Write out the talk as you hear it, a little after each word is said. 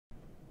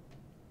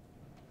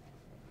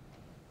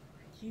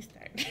You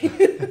start.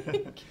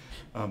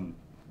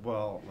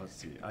 Well, let's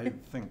see. I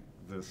think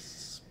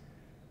this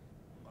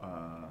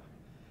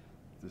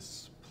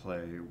this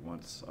play,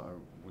 once I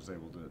was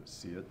able to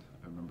see it,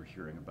 I remember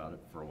hearing about it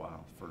for a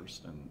while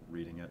first and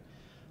reading it.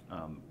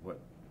 What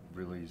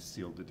really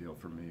sealed the deal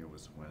for me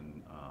was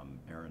when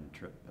Erin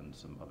Tripp and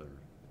some other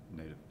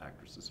native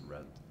actresses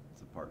read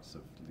the parts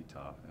of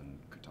Lita and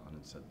Kutan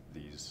and said,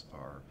 these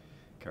are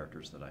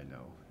characters that I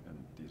know, and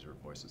these are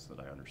voices that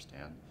I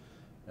understand,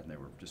 and they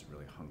were just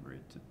really hungry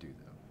to do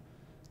them.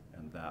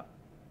 And that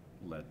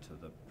led to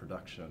the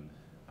production,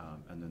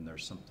 and then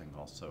there's something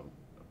also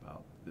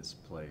about this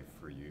play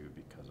for you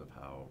because of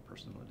how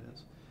personal it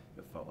is.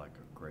 It felt like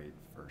a great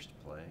first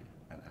play,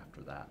 and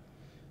after that,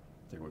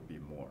 there would be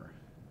more,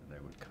 and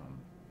they would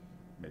come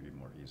maybe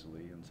more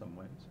easily in some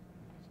ways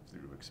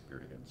through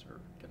experience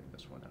or getting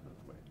this one out of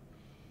the way.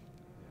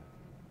 Yeah.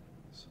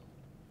 So.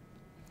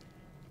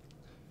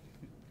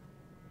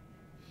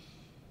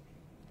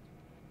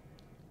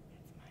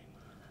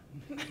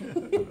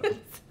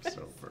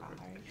 So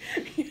perfect.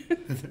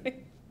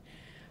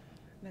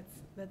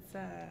 That's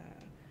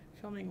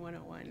filming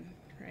 101,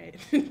 right?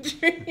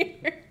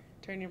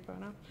 Turn your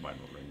phone off. Mine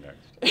will ring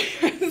next.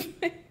 It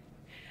would be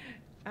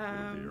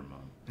your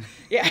mom.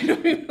 Yeah, I know.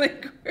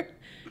 Like,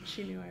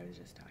 she knew I was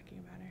just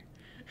talking about her.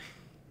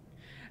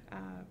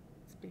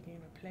 Speaking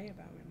of a play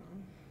about my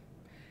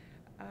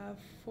mom,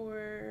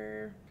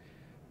 for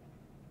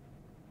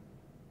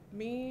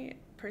me,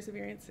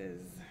 perseverance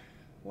is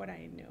what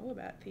I know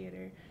about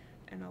theater,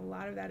 and a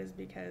lot of that is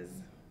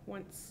because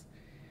once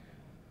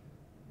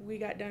we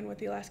got done with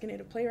the Alaska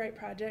Native Playwright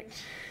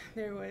Project,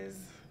 there was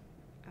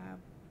a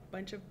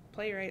bunch of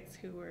playwrights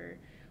who were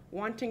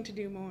wanting to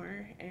do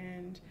more,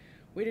 and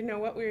we didn't know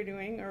what we were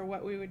doing or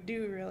what we would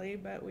do really,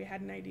 but we had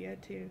an idea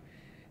to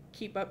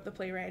keep up the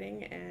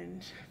playwriting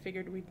and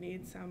figured we'd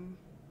need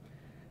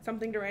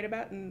something to write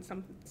about and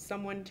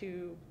someone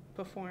to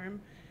perform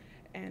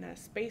and a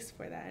space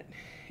for that.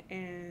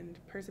 And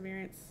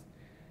Perseverance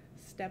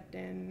stepped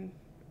in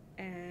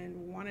and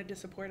wanted to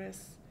support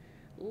us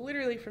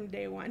literally from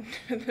day one.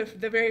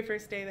 The very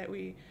first day that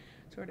we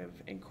sort of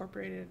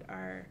incorporated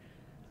our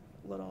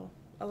little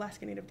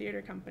Alaska Native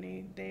Theater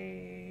Company,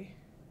 they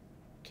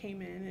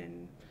came in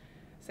and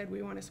said,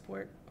 we want to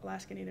support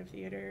Alaska Native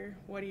Theater.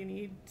 What do you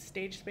need?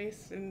 Stage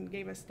space, and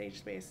gave us stage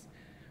space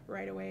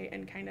right away,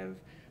 and kind of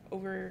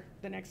over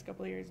the next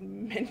couple of years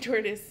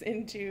mentored us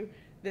into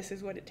this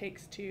is what it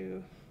takes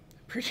to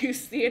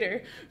produce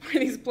theater for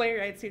these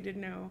playwrights who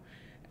didn't know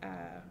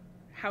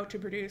how to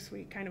produce.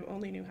 We kind of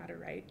only knew how to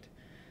write.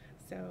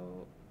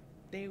 So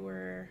they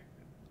were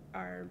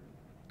our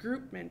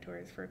group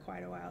mentors for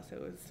quite a while, so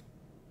it was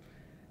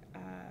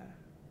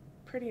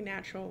pretty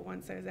natural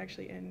once I was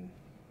actually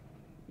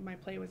my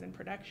play was in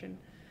production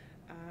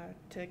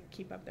to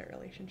keep up that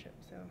relationship.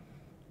 So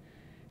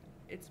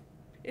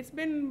it's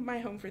been my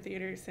home for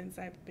theater since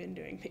I've been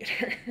doing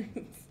theater.